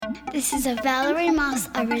This is a Valerie Moss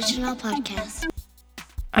original podcast.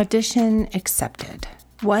 Audition accepted.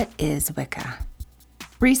 What is Wicca?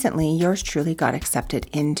 Recently, yours truly got accepted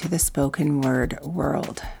into the spoken word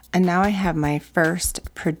world, and now I have my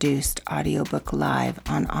first produced audiobook live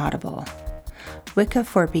on Audible. Wicca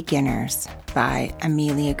for Beginners by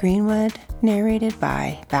Amelia Greenwood, narrated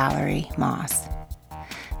by Valerie Moss.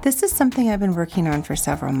 This is something I've been working on for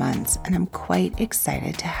several months, and I'm quite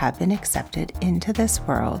excited to have been accepted into this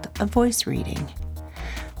world of voice reading.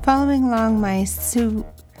 Following along my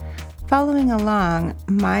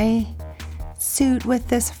suit with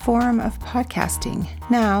this form of podcasting,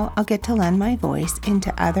 now I'll get to lend my voice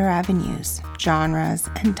into other avenues, genres,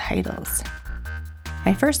 and titles.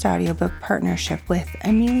 My first audiobook partnership with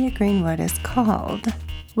Amelia Greenwood is called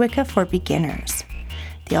Wicca for Beginners,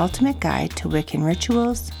 the ultimate guide to Wiccan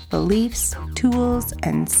rituals, beliefs, tools,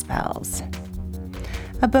 and spells.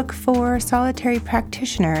 A book for solitary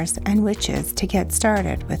practitioners and witches to get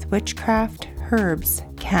started with witchcraft, herbs,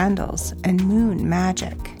 candles, and moon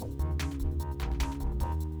magic.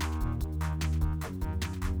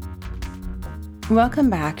 Welcome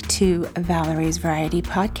back to Valerie's Variety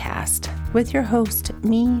Podcast with your host,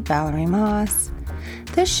 me, Valerie Moss.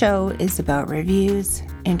 This show is about reviews,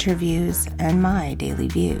 interviews, and my daily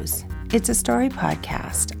views. It's a story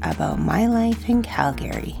podcast about my life in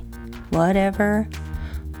Calgary. Whatever,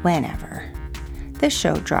 whenever. This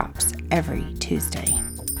show drops every Tuesday.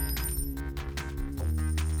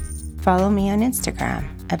 Follow me on Instagram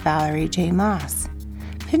at Valerie J. Moss,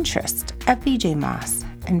 Pinterest at VJ Moss,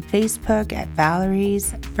 and Facebook at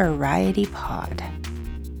Valerie's Variety Pod.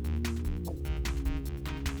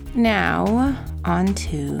 Now, on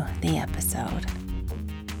to the episode.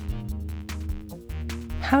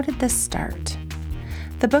 How did this start?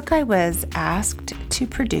 The book I was asked to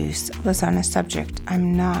produce was on a subject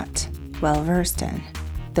I'm not well versed in,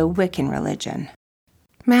 the Wiccan religion.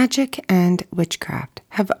 Magic and witchcraft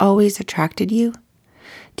have always attracted you?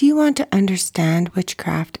 Do you want to understand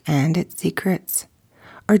witchcraft and its secrets?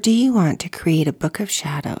 Or do you want to create a book of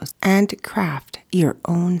shadows and craft your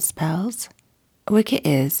own spells? Wicca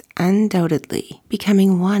is undoubtedly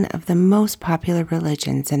becoming one of the most popular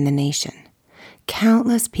religions in the nation.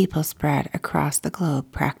 Countless people spread across the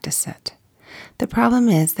globe practice it. The problem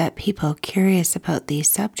is that people curious about these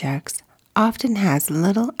subjects often has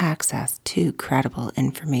little access to credible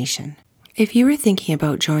information. If you were thinking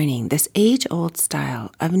about joining this age-old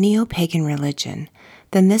style of neo-pagan religion,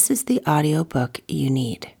 then this is the audiobook you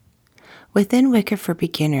need. Within Wicca for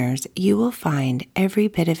Beginners, you will find every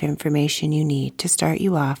bit of information you need to start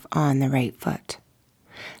you off on the right foot.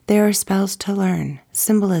 There are spells to learn,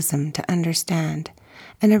 symbolism to understand,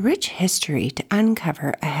 and a rich history to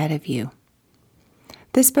uncover ahead of you.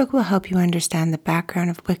 This book will help you understand the background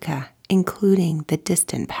of Wicca, including the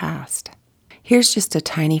distant past. Here's just a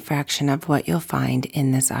tiny fraction of what you'll find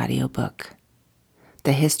in this audiobook.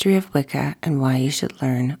 The history of Wicca and why you should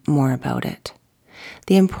learn more about it.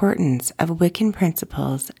 The importance of Wiccan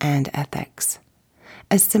principles and ethics.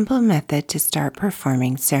 A simple method to start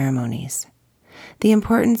performing ceremonies. The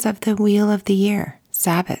importance of the Wheel of the Year,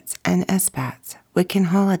 Sabbats and Esbats, Wiccan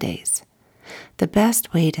holidays. The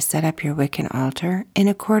best way to set up your Wiccan altar in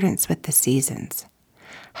accordance with the seasons.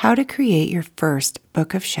 How to create your first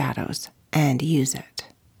Book of Shadows and use it.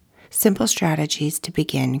 Simple strategies to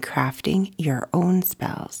begin crafting your own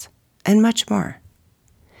spells, and much more.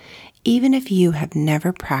 Even if you have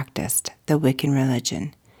never practiced the Wiccan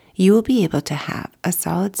religion, you will be able to have a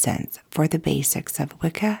solid sense for the basics of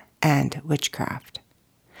Wicca and witchcraft.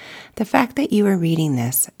 The fact that you are reading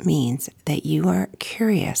this means that you are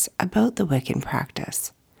curious about the Wiccan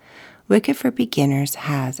practice. Wicca for Beginners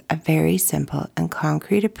has a very simple and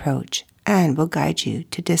concrete approach and will guide you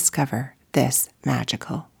to discover this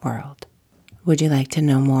magical world. Would you like to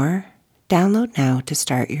know more? Download now to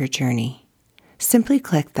start your journey. Simply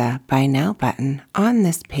click the Buy Now button on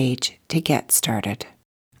this page to get started.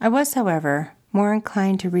 I was, however, more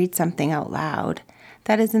inclined to read something out loud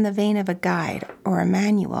that is in the vein of a guide or a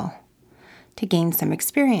manual to gain some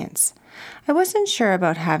experience. I wasn't sure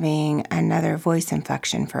about having another voice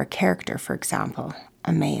inflection for a character, for example,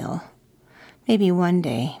 a male. Maybe one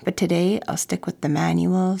day, but today I'll stick with the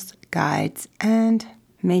manuals, guides, and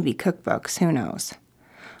maybe cookbooks, who knows.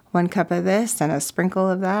 1 cup of this and a sprinkle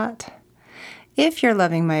of that. If you're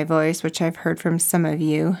loving my voice, which I've heard from some of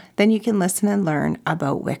you, then you can listen and learn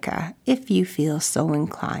about Wicca if you feel so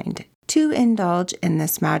inclined to indulge in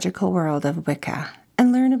this magical world of Wicca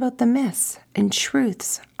and learn about the myths and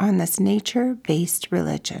truths on this nature-based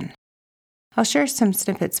religion. I'll share some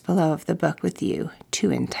snippets below of the book with you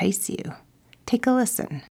to entice you. Take a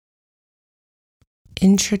listen.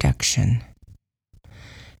 Introduction.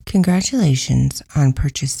 Congratulations on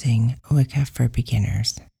purchasing Wicca for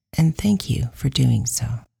Beginners, and thank you for doing so.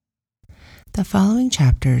 The following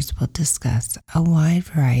chapters will discuss a wide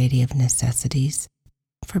variety of necessities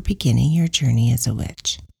for beginning your journey as a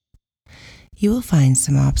witch. You will find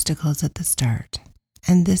some obstacles at the start,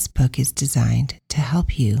 and this book is designed to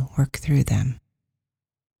help you work through them.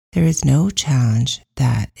 There is no challenge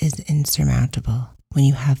that is insurmountable when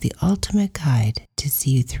you have the ultimate guide to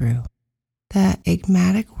see you through. The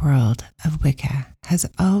enigmatic world of Wicca has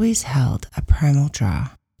always held a primal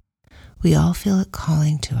draw. We all feel it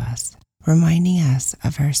calling to us, reminding us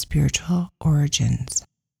of our spiritual origins.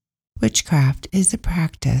 Witchcraft is a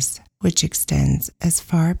practice which extends as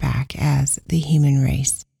far back as the human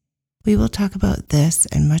race. We will talk about this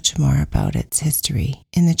and much more about its history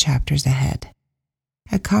in the chapters ahead.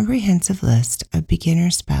 A comprehensive list of beginner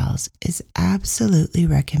spells is absolutely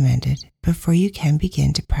recommended before you can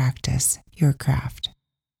begin to practice your craft.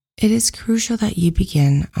 It is crucial that you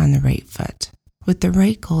begin on the right foot, with the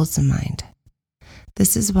right goals in mind.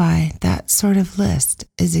 This is why that sort of list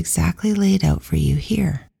is exactly laid out for you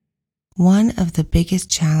here. One of the biggest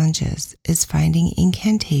challenges is finding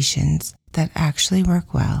incantations that actually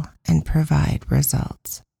work well and provide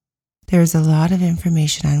results. There is a lot of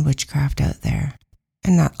information on witchcraft out there,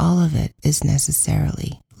 and not all of it is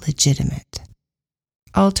necessarily legitimate.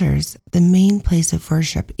 Altars, the main place of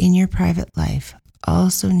worship in your private life,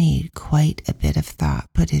 also need quite a bit of thought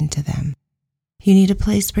put into them. You need a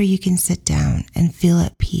place where you can sit down and feel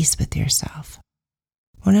at peace with yourself.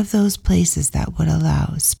 One of those places that would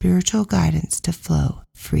allow spiritual guidance to flow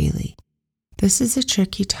freely. This is a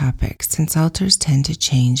tricky topic since altars tend to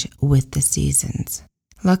change with the seasons.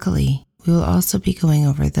 Luckily, we will also be going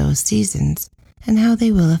over those seasons and how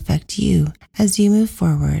they will affect you as you move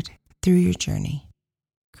forward through your journey.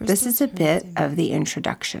 This is a bit of the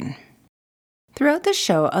introduction. Throughout the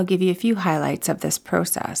show, I'll give you a few highlights of this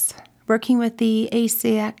process. Working with the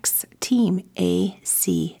ACX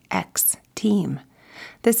team.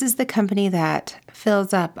 This is the company that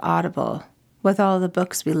fills up Audible with all the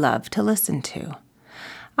books we love to listen to.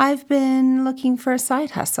 I've been looking for a side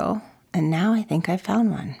hustle, and now I think I found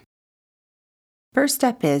one. First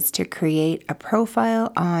step is to create a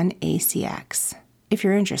profile on ACX, if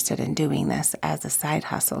you're interested in doing this as a side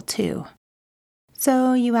hustle too.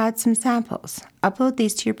 So you add some samples, upload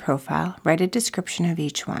these to your profile, write a description of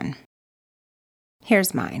each one.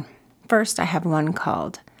 Here's mine. First, I have one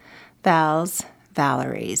called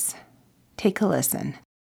Valerie's. Take a listen.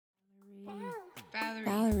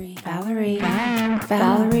 Valerie.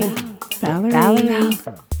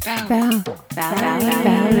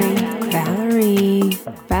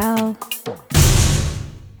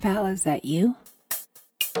 Val, is that you?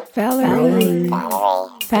 Valerie.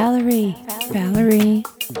 Val. Valerie.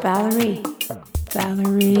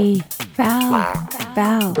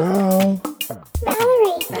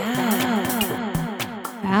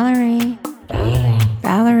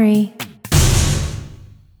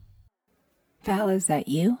 Val, is that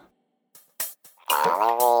you?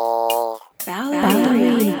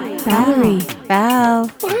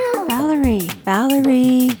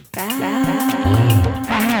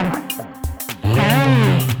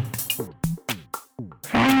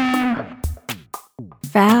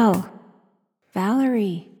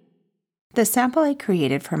 Valerie. The sample I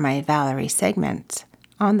created for my Valerie segment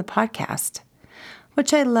on the podcast,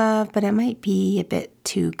 which I love, but it might be a bit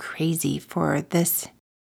too crazy for this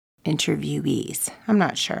interviewees. I'm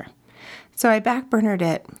not sure. So I backburnered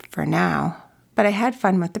it for now, but I had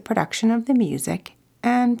fun with the production of the music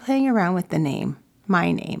and playing around with the name,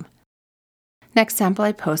 my name. Next sample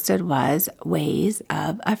I posted was Ways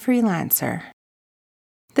of a Freelancer.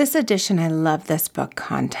 This edition, I love this book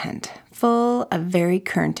content, full of very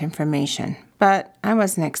current information, but I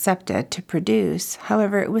wasn't accepted to produce.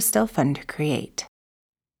 However, it was still fun to create.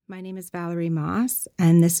 My name is Valerie Moss,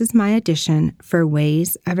 and this is my edition for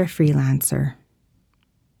Ways of a Freelancer.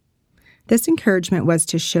 This encouragement was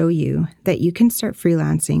to show you that you can start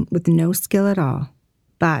freelancing with no skill at all,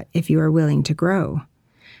 but if you are willing to grow.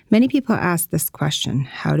 Many people ask this question,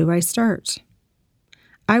 how do I start?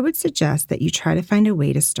 I would suggest that you try to find a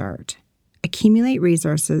way to start. Accumulate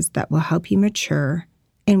resources that will help you mature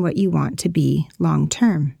in what you want to be long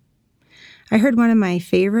term. I heard one of my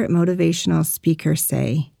favorite motivational speakers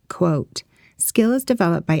say, quote, "Skill is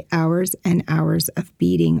developed by hours and hours of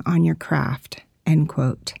beating on your craft," end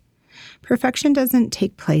quote. Perfection doesn't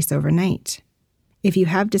take place overnight. If you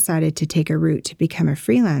have decided to take a route to become a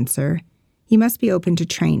freelancer, you must be open to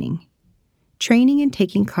training. Training and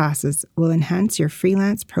taking classes will enhance your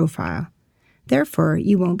freelance profile. Therefore,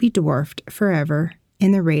 you won't be dwarfed forever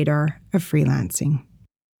in the radar of freelancing.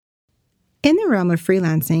 In the realm of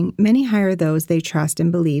freelancing, many hire those they trust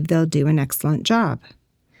and believe they'll do an excellent job.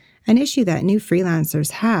 An issue that new freelancers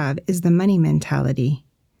have is the money mentality.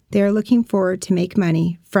 They are looking forward to make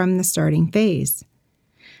money from the starting phase.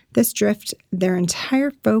 This drifts their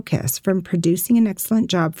entire focus from producing an excellent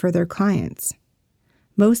job for their clients.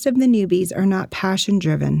 Most of the newbies are not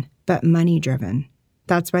passion-driven, but money-driven.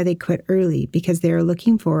 That's why they quit early, because they are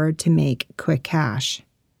looking forward to make quick cash.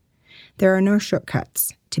 There are no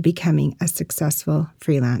shortcuts to becoming a successful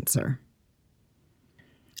freelancer.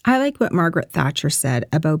 I like what Margaret Thatcher said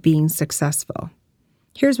about being successful.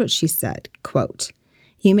 Here's what she said, quote,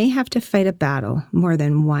 "You may have to fight a battle more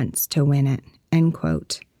than once to win it," end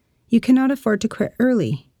quote. You cannot afford to quit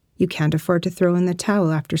early. You can't afford to throw in the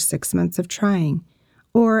towel after 6 months of trying,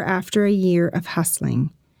 or after a year of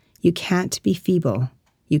hustling. You can't be feeble.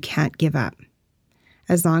 You can't give up.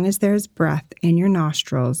 As long as there is breath in your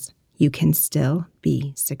nostrils, you can still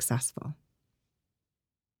be successful.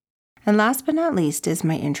 And last but not least is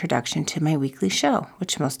my introduction to my weekly show,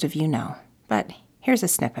 which most of you know. But here's a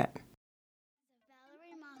snippet.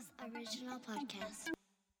 Valerie Moss Original Podcast.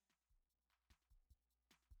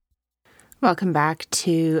 Welcome back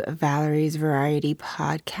to Valerie's Variety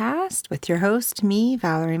Podcast with your host, me,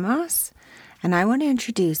 Valerie Moss. And I want to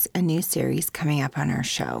introduce a new series coming up on our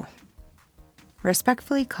show.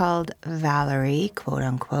 Respectfully called Valerie, quote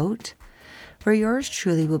unquote, where yours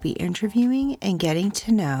truly will be interviewing and getting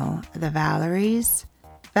to know the Valeries,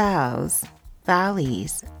 Vals,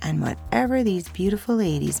 Valleys, and whatever these beautiful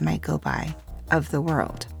ladies might go by of the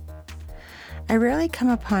world. I rarely come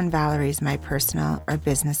upon Valerie's in my personal or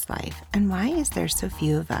business life, and why is there so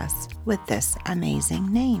few of us with this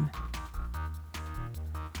amazing name?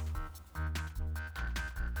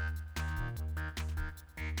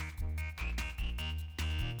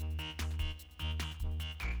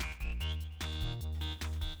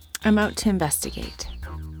 I'm out to investigate.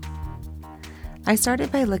 I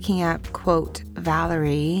started by looking up, quote,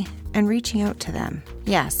 Valerie, and reaching out to them.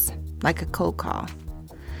 Yes, like a cold call.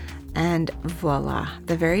 And voila,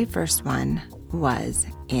 the very first one was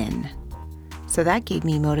in. So that gave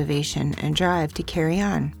me motivation and drive to carry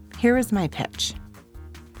on. Here was my pitch.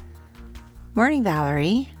 Morning,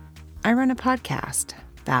 Valerie. I run a podcast,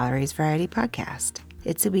 Valerie's Variety Podcast.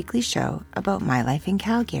 It's a weekly show about my life in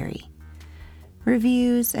Calgary.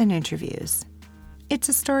 Reviews and interviews. It's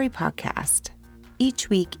a story podcast. Each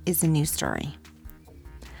week is a new story.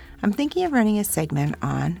 I'm thinking of running a segment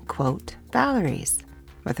on, quote, Valerie's,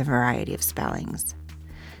 with a variety of spellings,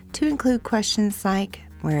 to include questions like,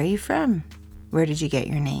 where are you from? Where did you get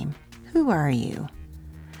your name? Who are you?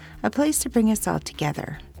 A place to bring us all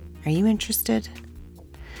together. Are you interested?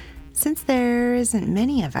 Since there isn't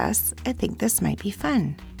many of us, I think this might be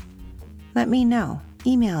fun. Let me know.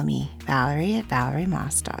 Email me,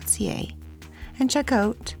 valerie@valeriemoss.ca, and check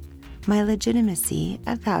out my legitimacy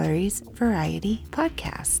at Valerie's Variety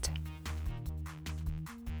Podcast.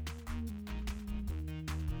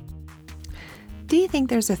 Do you think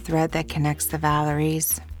there's a thread that connects the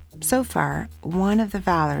Valeries? So far, one of the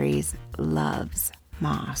Valeries loves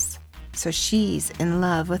moss, so she's in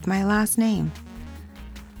love with my last name.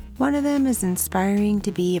 One of them is inspiring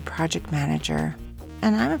to be a project manager,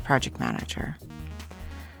 and I'm a project manager.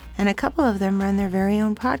 And a couple of them run their very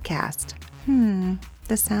own podcast.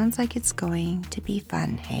 This sounds like it's going to be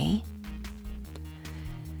fun, hey?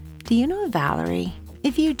 Do you know a Valerie?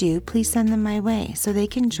 If you do, please send them my way so they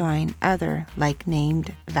can join other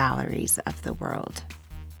like-named Valeries of the world.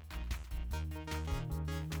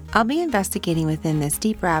 I'll be investigating within this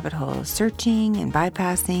deep rabbit hole, searching and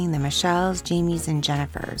bypassing the Michelles, Jamies, and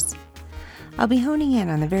Jennifers. I'll be honing in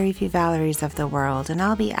on the very few Valeries of the world, and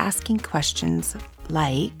I'll be asking questions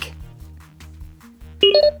like,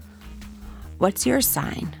 what's your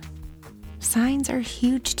sign? Signs are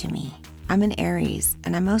huge to me. I'm an Aries,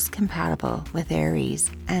 and I'm most compatible with Aries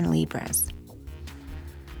and Libras.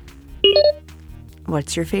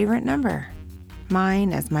 What's your favorite number?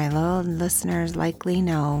 Mine, as my loyal listeners likely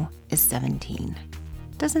know, is 17.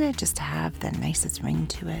 Doesn't it just have the nicest ring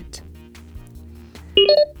to it?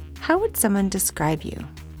 How would someone describe you?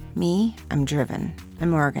 Me, I'm driven.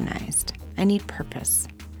 I'm organized. I need purpose.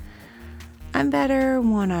 I'm better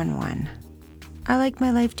one-on-one. I like my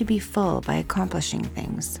life to be full by accomplishing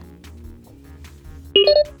things.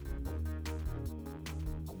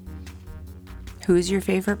 Who's your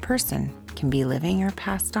favorite person? Can be living or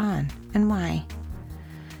passed on, and why?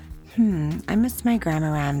 I miss my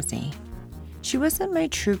Grandma Ramsay. She wasn't my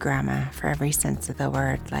true grandma for every sense of the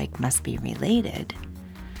word, like must be related.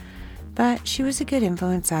 But she was a good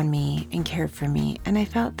influence on me and cared for me, and I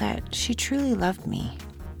felt that she truly loved me.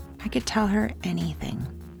 I could tell her anything.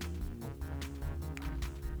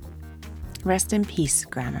 Rest in peace,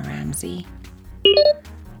 Grandma Ramsey.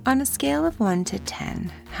 On a scale of 1 to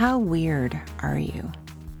 10, how weird are you?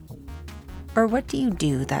 Or what do you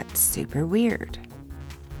do that's super weird?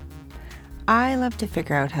 I love to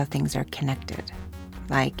figure out how things are connected.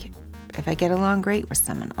 Like, if I get along great with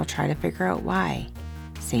someone, I'll try to figure out why.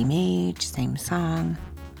 Same age, same song.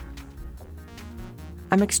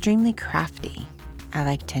 I'm extremely crafty. I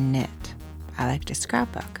like to knit. I like to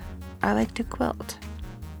scrapbook. I like to quilt.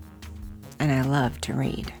 And I love to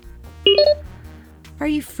read. Are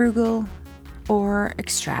you frugal or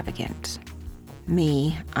extravagant?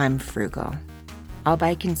 Me, I'm frugal. I'll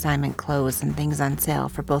buy consignment clothes and things on sale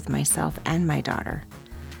for both myself and my daughter,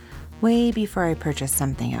 way before I purchase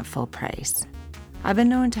something at full price. I've been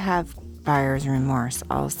known to have buyer's remorse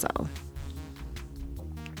also.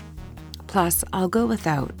 Plus, I'll go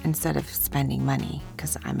without instead of spending money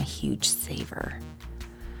because I'm a huge saver.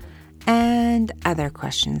 And other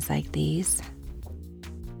questions like these.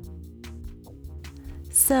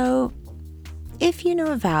 So, if you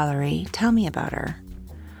know a Valerie, tell me about her.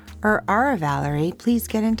 Or are a Valerie, please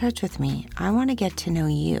get in touch with me. I want to get to know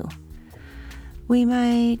you. We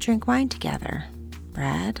might drink wine together,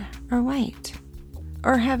 red or white.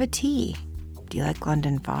 Or have a tea. Do you like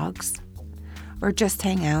London fogs? Or just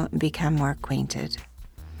hang out and become more acquainted.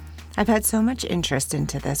 I've had so much interest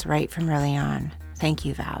into this right from early on. Thank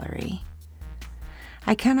you, Valerie.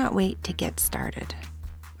 I cannot wait to get started.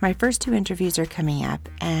 My first 2 interviews are coming up,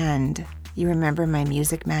 and you remember my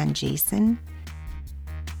music man, Jason?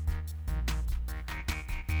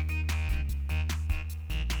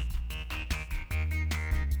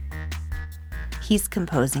 He's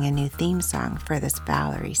composing a new theme song for this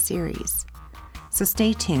Valerie series. So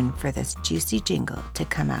stay tuned for this juicy jingle to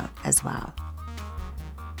come out as well.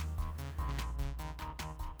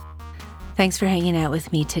 Thanks for hanging out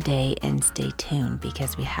with me today, and stay tuned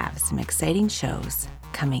because we have some exciting shows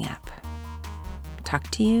coming up. Talk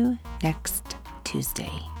to you next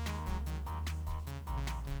Tuesday.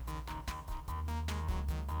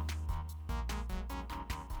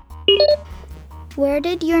 Where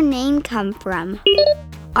did your name come from?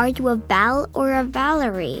 Are you a Val or a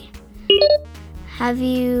Valerie? Have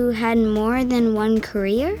you had more than one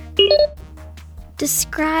career?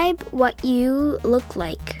 Describe what you look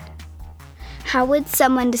like. How would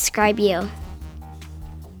someone describe you?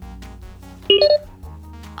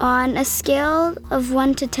 On a scale of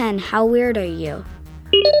 1 to 10, how weird are you?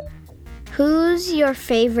 Who's your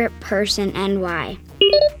favorite person and why?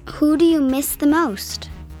 Who do you miss the most?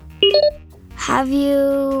 Have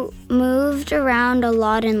you moved around a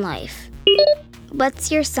lot in life?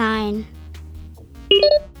 What's your sign?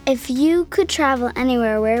 If you could travel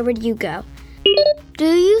anywhere, where would you go? Do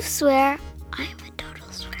you swear? I'm a total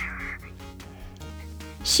swearer.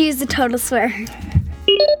 She's a total swearer.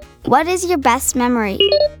 What is your best memory?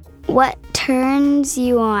 What turns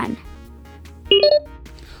you on?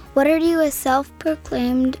 What are you a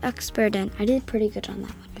self-proclaimed expert in? I did pretty good on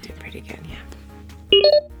that one. You did pretty good, yeah.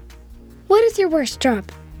 What is your worst job?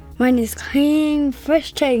 Mine is cleaning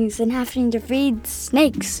fish tanks and having to feed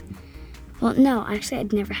snakes. Well, no, actually,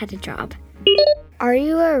 I'd never had a job. Are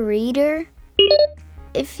you a reader?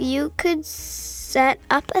 If you could set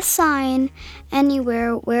up a sign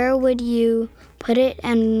anywhere, where would you put it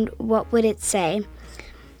and what would it say?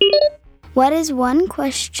 What is one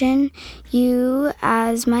question you,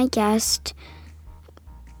 as my guest,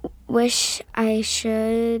 wish I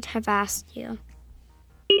should have asked you?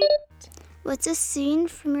 What's a scene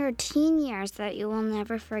from your teen years that you will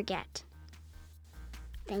never forget?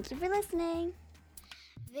 Thank you for listening.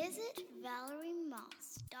 Visit valeriemoss.ca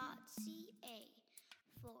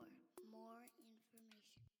for more information.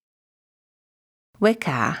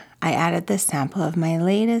 Wicca, I added this sample of my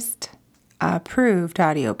latest approved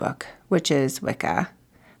audiobook, which is Wicca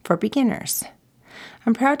for Beginners.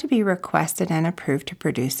 I'm proud to be requested and approved to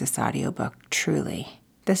produce this audiobook, truly.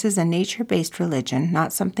 This is a nature-based religion,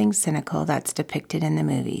 not something cynical that's depicted in the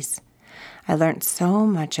movies. I learned so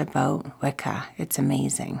much about Wicca. It's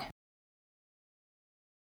amazing.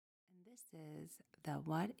 This is the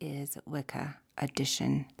What is Wicca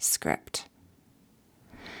edition script.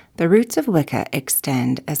 The roots of Wicca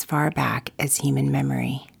extend as far back as human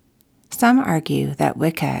memory. Some argue that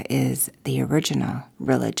Wicca is the original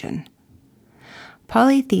religion.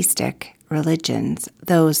 Polytheistic religions,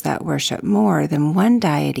 those that worship more than one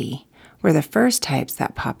deity, were the first types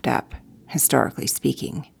that popped up, historically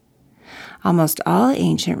speaking. Almost all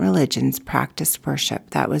ancient religions practiced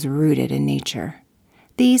worship that was rooted in nature.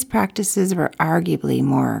 These practices were arguably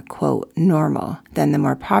more, quote, normal than the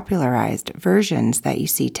more popularized versions that you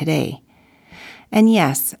see today. And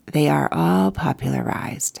yes, they are all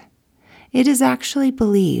popularized. It is actually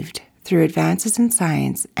believed through advances in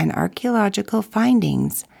science and archaeological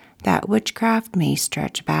findings that witchcraft may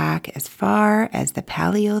stretch back as far as the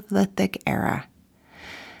Paleolithic era.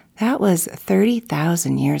 That was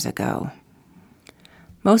 30,000 years ago.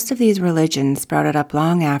 Most of these religions sprouted up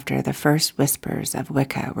long after the first whispers of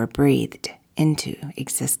Wicca were breathed into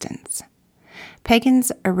existence.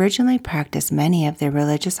 Pagans originally practiced many of the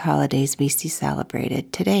religious holidays we see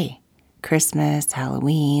celebrated today. Christmas,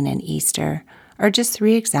 Halloween, and Easter are just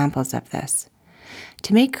 3 examples of this.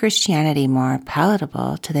 To make Christianity more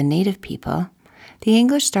palatable to the native people, the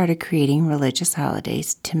English started creating religious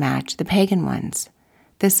holidays to match the pagan ones.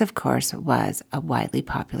 This, of course, was a widely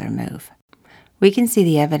popular move. We can see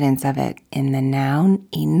the evidence of it in the now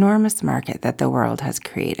enormous market that the world has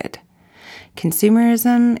created.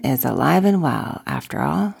 Consumerism is alive and well, after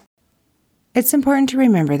all. It's important to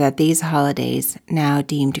remember that these holidays, now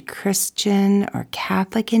deemed Christian or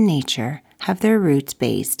Catholic in nature, have their roots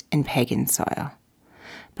based in pagan soil.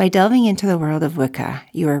 By delving into the world of Wicca,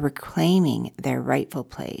 you are reclaiming their rightful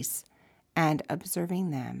place and observing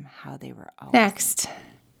them how they were always. Next,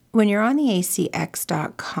 when you're on the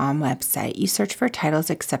acx.com website, you search for titles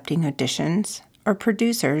accepting auditions or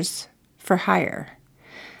producers for hire.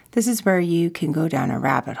 This is where you can go down a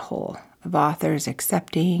rabbit hole of authors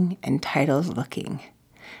accepting and titles looking.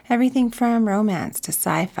 Everything from romance to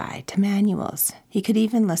sci-fi to manuals. You could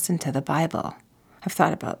even listen to the Bible. I've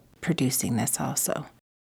thought about producing this also.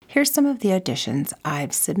 Here's some of the auditions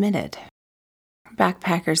I've submitted.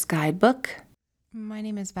 Backpacker's Guidebook. My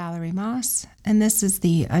name is Valerie Moss, and this is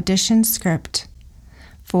the audition script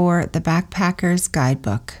for the Backpacker's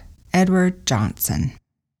Guidebook, Edward Johnson.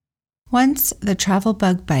 Once the travel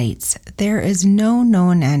bug bites, there is no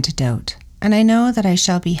known antidote, and I know that I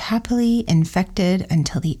shall be happily infected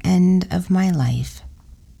until the end of my life.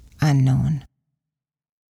 Unknown.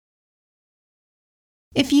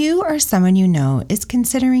 If you or someone you know is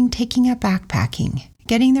considering taking up backpacking,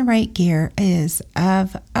 getting the right gear is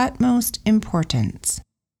of utmost importance.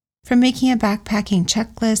 From making a backpacking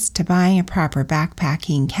checklist to buying a proper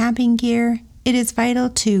backpacking camping gear, it is vital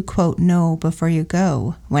to, quote, know before you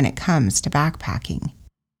go when it comes to backpacking.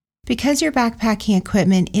 Because your backpacking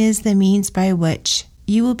equipment is the means by which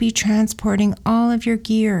you will be transporting all of your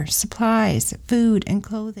gear, supplies, food, and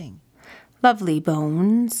clothing. Lovely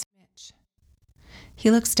Bones. He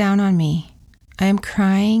looks down on me. I am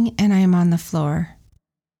crying and I am on the floor.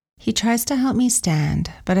 He tries to help me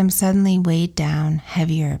stand, but I'm suddenly weighed down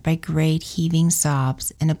heavier by great heaving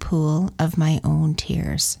sobs in a pool of my own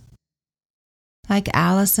tears. Like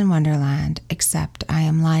Alice in Wonderland, except I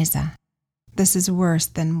am Liza. This is worse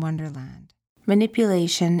than Wonderland.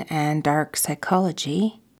 Manipulation and Dark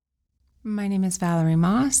Psychology. My name is Valerie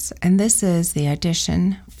Moss, and this is the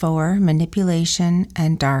audition for Manipulation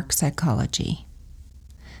and Dark Psychology.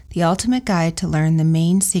 The ultimate guide to learn the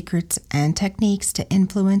main secrets and techniques to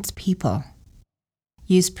influence people.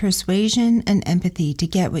 Use persuasion and empathy to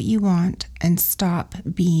get what you want and stop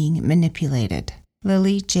being manipulated.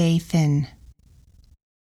 Lily J. Finn.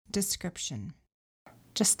 Description.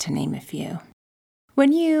 Just to name a few.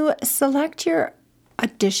 When you select your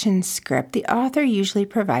audition script, the author usually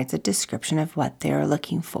provides a description of what they are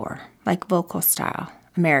looking for, like vocal style,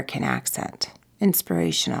 American accent,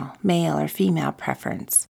 inspirational, male or female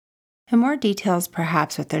preference, and more details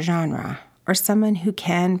perhaps with the genre, or someone who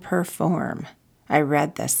can perform. I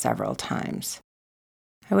read this several times.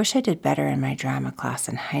 I wish I did better in my drama class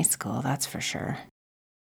in high school, that's for sure.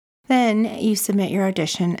 Then you submit your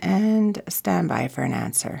audition and stand by for an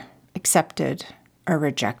answer. Accepted or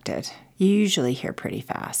rejected. You usually hear pretty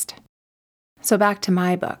fast. So back to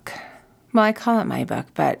my book. Well, I call it my book,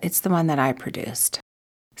 but it's the one that I produced.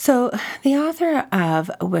 So the author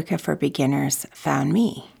of Wicca for Beginners found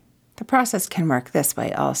me. The process can work this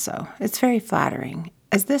way also. It's very flattering,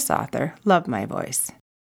 as this author loved my voice.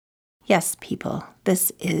 Yes, people,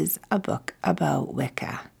 this is a book about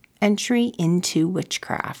Wicca. Entry into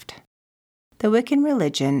witchcraft. The Wiccan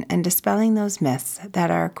religion and dispelling those myths that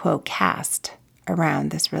are, quote, cast around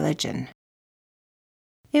this religion.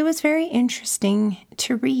 It was very interesting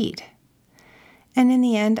to read. And in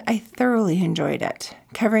the end, I thoroughly enjoyed it,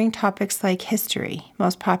 covering topics like history,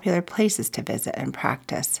 most popular places to visit and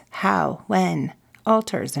practice, how, when,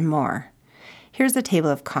 altars, and more. Here's a table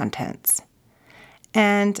of contents.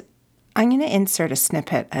 And I'm going to insert a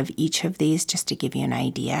snippet of each of these just to give you an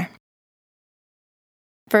idea.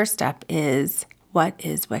 First up is, what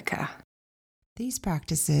is Wicca? These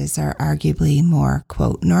practices are arguably more,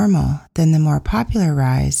 quote, normal than the more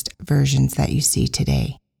popularized versions that you see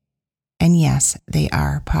today. And yes, they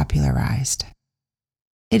are popularized.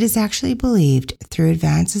 It is actually believed through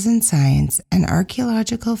advances in science and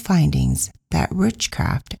archaeological findings that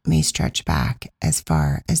witchcraft may stretch back as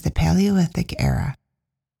far as the Paleolithic era.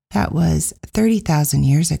 That was 30,000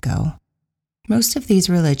 years ago. Most of these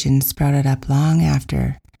religions sprouted up long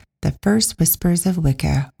after the first whispers of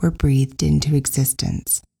Wicca were breathed into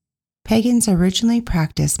existence. Pagans originally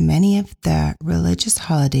practiced many of the religious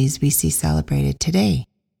holidays we see celebrated today.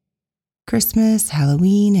 Christmas,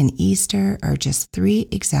 Halloween, and Easter are just 3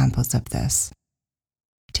 examples of this.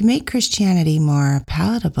 To make Christianity more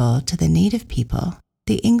palatable to the native people,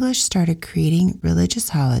 the English started creating religious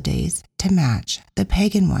holidays to match the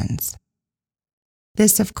pagan ones.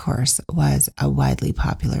 This, of course, was a widely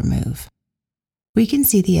popular move. We can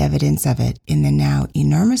see the evidence of it in the now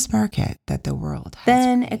enormous market that the world has.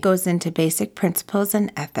 Then it goes into basic principles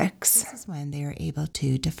and ethics. This is when they are able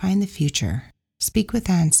to define the future, speak with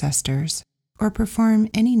ancestors, or perform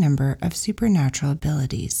any number of supernatural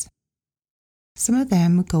abilities. Some of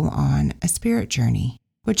them go on a spirit journey,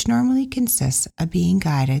 which normally consists of being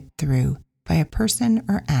guided through by a person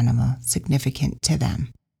or animal significant to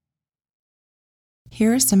them.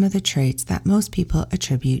 Here are some of the traits that most people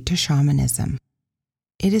attribute to shamanism.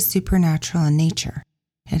 It is supernatural in nature.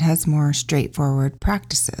 It has more straightforward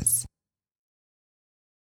practices.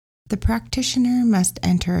 The practitioner must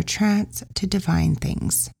enter a trance to divine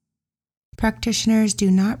things. Practitioners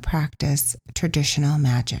do not practice traditional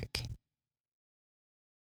magic.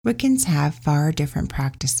 Wiccans have far different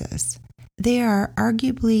practices. They are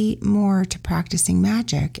arguably more to practicing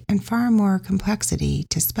magic and far more complexity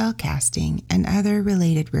to spellcasting and other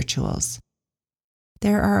related rituals.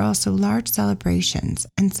 There are also large celebrations,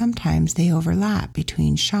 and sometimes they overlap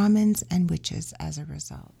between shamans and witches as a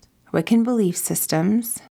result. Wiccan belief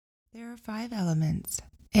systems. There are 5 elements: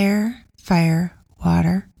 air, fire,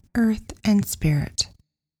 water, earth, and spirit.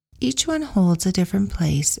 Each one holds a different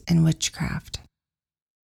place in witchcraft.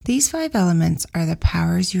 These 5 elements are the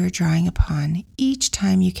powers you are drawing upon each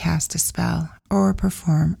time you cast a spell or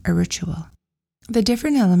perform a ritual. The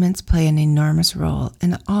different elements play an enormous role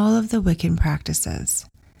in all of the Wiccan practices,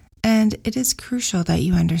 and it is crucial that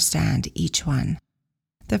you understand each one.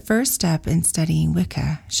 The first step in studying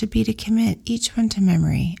Wicca should be to commit each one to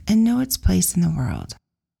memory and know its place in the world.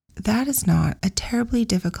 That is not a terribly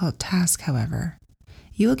difficult task, however.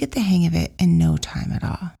 You will get the hang of it in no time at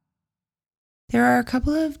all. There are a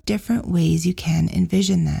couple of different ways you can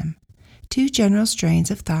envision them. 2 general strains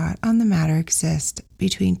of thought on the matter exist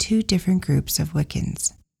between 2 different groups of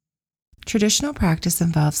Wiccans. Traditional practice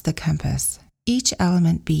involves the compass, each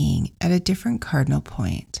element being at a different cardinal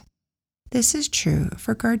point. This is true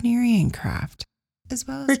for Gardnerian craft, as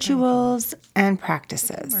well as rituals and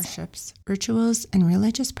practices. Worships, rituals, and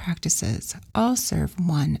religious practices all serve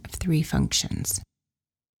one of 3 functions.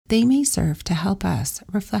 They may serve to help us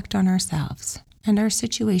reflect on ourselves and our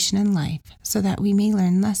situation in life so that we may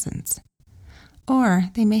learn lessons. Or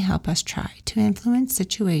they may help us try to influence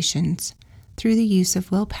situations through the use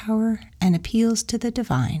of willpower and appeals to the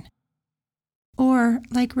divine. Or,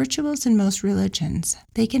 like rituals in most religions,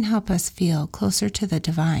 they can help us feel closer to the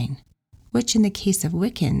divine, which in the case of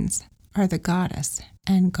Wiccans are the goddess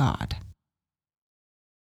and god.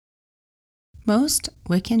 Most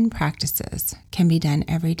Wiccan practices can be done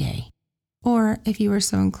every day, or, if you are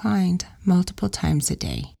so inclined, multiple times a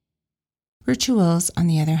day. Rituals, on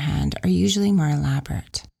the other hand, are usually more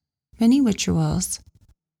elaborate. Many rituals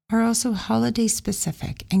are also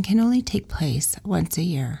holiday-specific and can only take place once a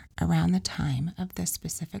year around the time of the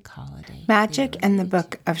specific holiday. Magic and the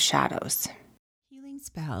Book of Shadows. Healing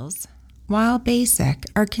spells, while basic,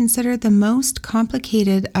 are considered the most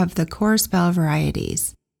complicated of the core spell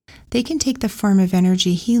varieties. They can take the form of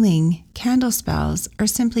energy healing, candle spells, or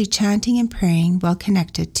simply chanting and praying while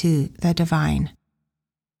connected to the divine.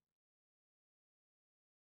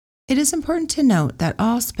 It is important to note that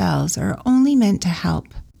all spells are only meant to help.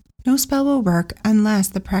 No spell will work unless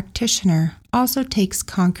the practitioner also takes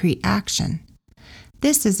concrete action.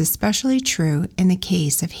 This is especially true in the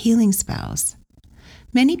case of healing spells.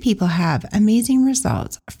 Many people have amazing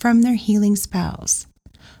results from their healing spells,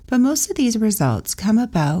 but most of these results come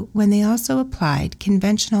about when they also applied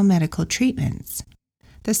conventional medical treatments.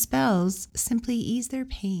 The spells simply ease their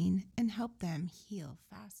pain and help them heal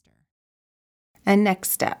faster. And next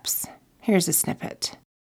steps. Here's a snippet.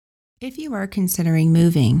 If you are considering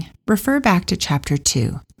moving, refer back to Chapter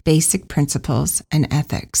 2, Basic Principles and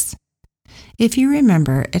Ethics. If you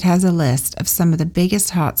remember, it has a list of some of the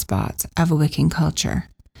biggest hotspots of a Wiccan culture.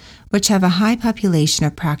 which have a high population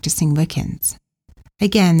of practicing Wiccans.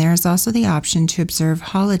 Again, there is also the option to observe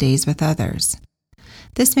holidays with others.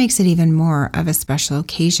 This makes it even more of a special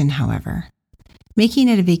occasion, however. Making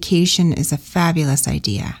it a vacation is a fabulous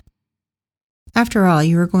idea. After all,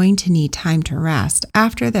 you are going to need time to rest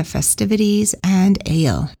after the festivities and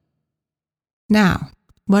ale. Now,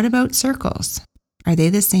 what about circles? Are they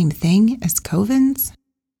the same thing as covens?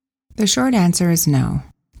 The short answer is no.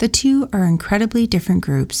 The two are incredibly different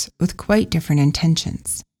groups with quite different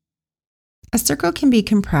intentions. A circle can be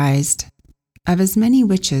comprised of as many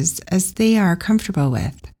witches as they are comfortable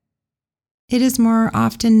with. It is more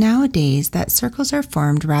often nowadays that circles are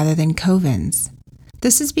formed rather than covens.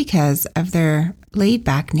 This is because of their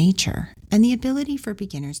laid-back nature and the ability for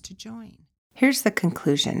beginners to join. Here's the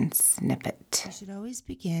conclusion snippet. You should always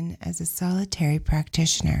begin as a solitary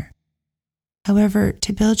practitioner. However,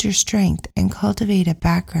 to build your strength and cultivate a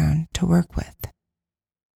background to work with.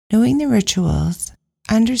 Knowing the rituals,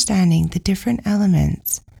 understanding the different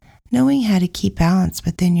elements, knowing how to keep balance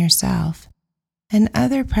within yourself, and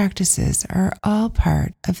other practices are all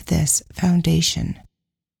part of this foundation.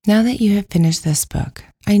 Now that you have finished this book,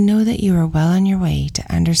 I know that you are well on your way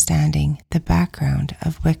to understanding the background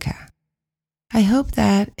of Wicca. I hope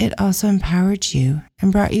that it also empowered you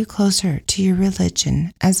and brought you closer to your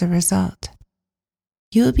religion as a result.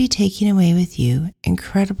 You will be taking away with you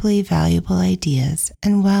incredibly valuable ideas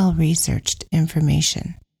and well-researched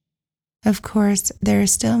information. Of course, there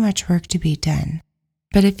is still much work to be done,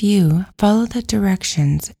 but if you follow the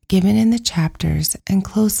directions given in the chapters and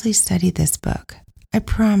closely study this book, I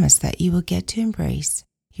promise that you will get to embrace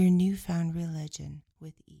your newfound religion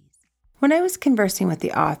with ease. When I was conversing with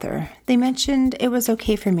the author, they mentioned it was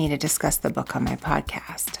okay for me to discuss the book on my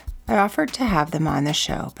podcast. I offered to have them on the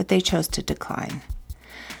show, but they chose to decline.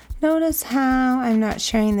 Notice how I'm not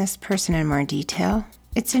sharing this person in more detail?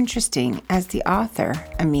 It's interesting, as the author,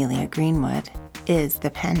 Amelia Greenwood, is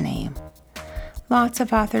the pen name. Lots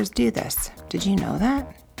of authors do this. Did you know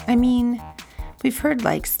that? I mean, we've heard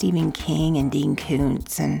like Stephen King and Dean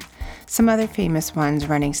Koontz and some other famous ones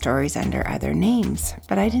running stories under other names,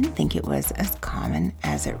 but I didn't think it was as common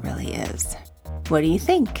as it really is. What do you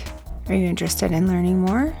think? Are you interested in learning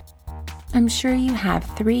more? I'm sure you have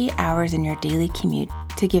 3 hours in your daily commute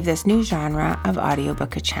to give this new genre of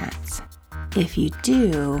audiobook a chance. If you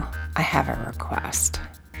do, I have a request.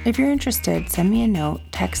 If you're interested, send me a note,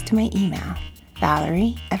 text to my email,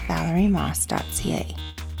 valerie@valeriemoss.ca,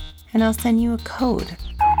 and I'll send you a code.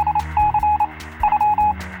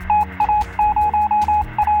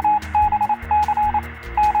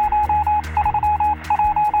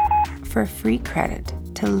 For free credit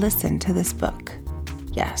to listen to this book.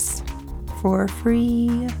 Yes, for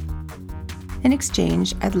free. In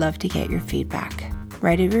exchange, I'd love to get your feedback.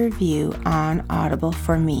 Write a review on Audible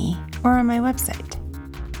for me or on my website.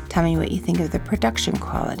 Tell me what you think of the production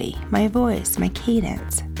quality, my voice, my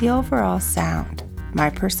cadence, the overall sound, my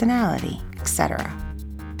personality, etc.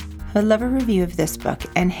 I would love a review of this book,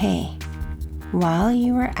 and hey, while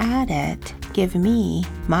you are at it, give me,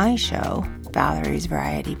 my show, Valerie's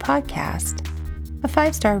Variety Podcast, a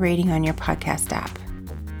 5-star rating on your podcast app.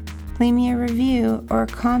 Leave me a review or a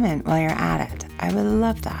comment while you're at it. I would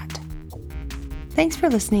love that. Thanks for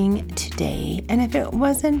listening today, and if it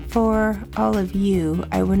wasn't for all of you,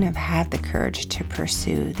 I wouldn't have had the courage to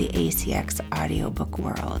pursue the ACX audiobook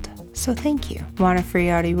world. So thank you. Want a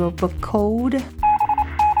free audiobook code?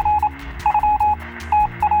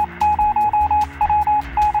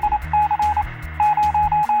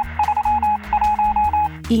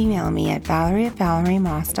 Email me at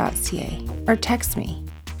valerie@valeriemoss.ca or text me.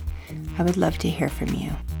 I would love to hear from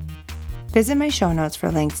you. Visit my show notes for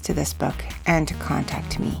links to this book and to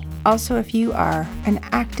contact me. Also, if you are an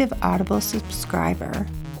active Audible subscriber,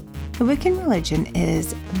 the Wiccan religion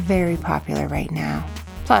is very popular right now.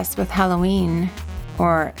 Plus, with Halloween,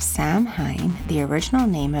 or Samhain, the original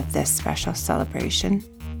name of this special celebration,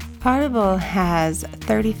 Audible has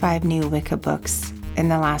 35 new Wicca books in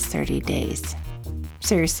the last 30 days.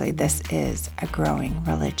 Seriously, this is a growing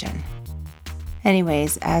religion.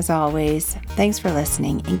 Anyways, as always, thanks for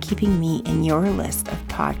listening and keeping me in your list of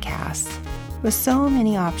podcasts. With so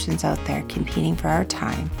many options out there competing for our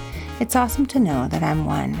time, it's awesome to know that I'm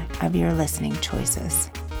one of your listening choices.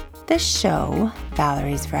 This show,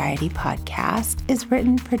 Valerie's Variety Podcast, is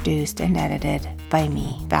written, produced, and edited by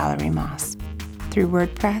me, Valerie Moss, through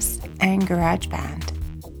WordPress and GarageBand.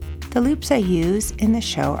 The loops I use in the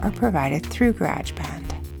show are provided through GarageBand.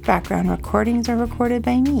 Background recordings are recorded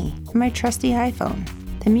by me on my trusty iPhone.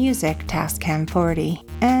 The music, Tascam 40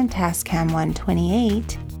 and Tascam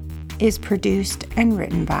 128, is produced and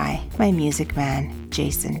written by my music man,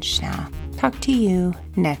 Jason Schnell. Talk to you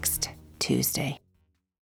next Tuesday.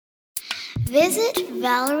 Visit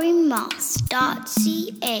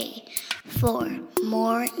ValerieMoss.ca for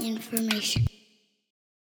more information.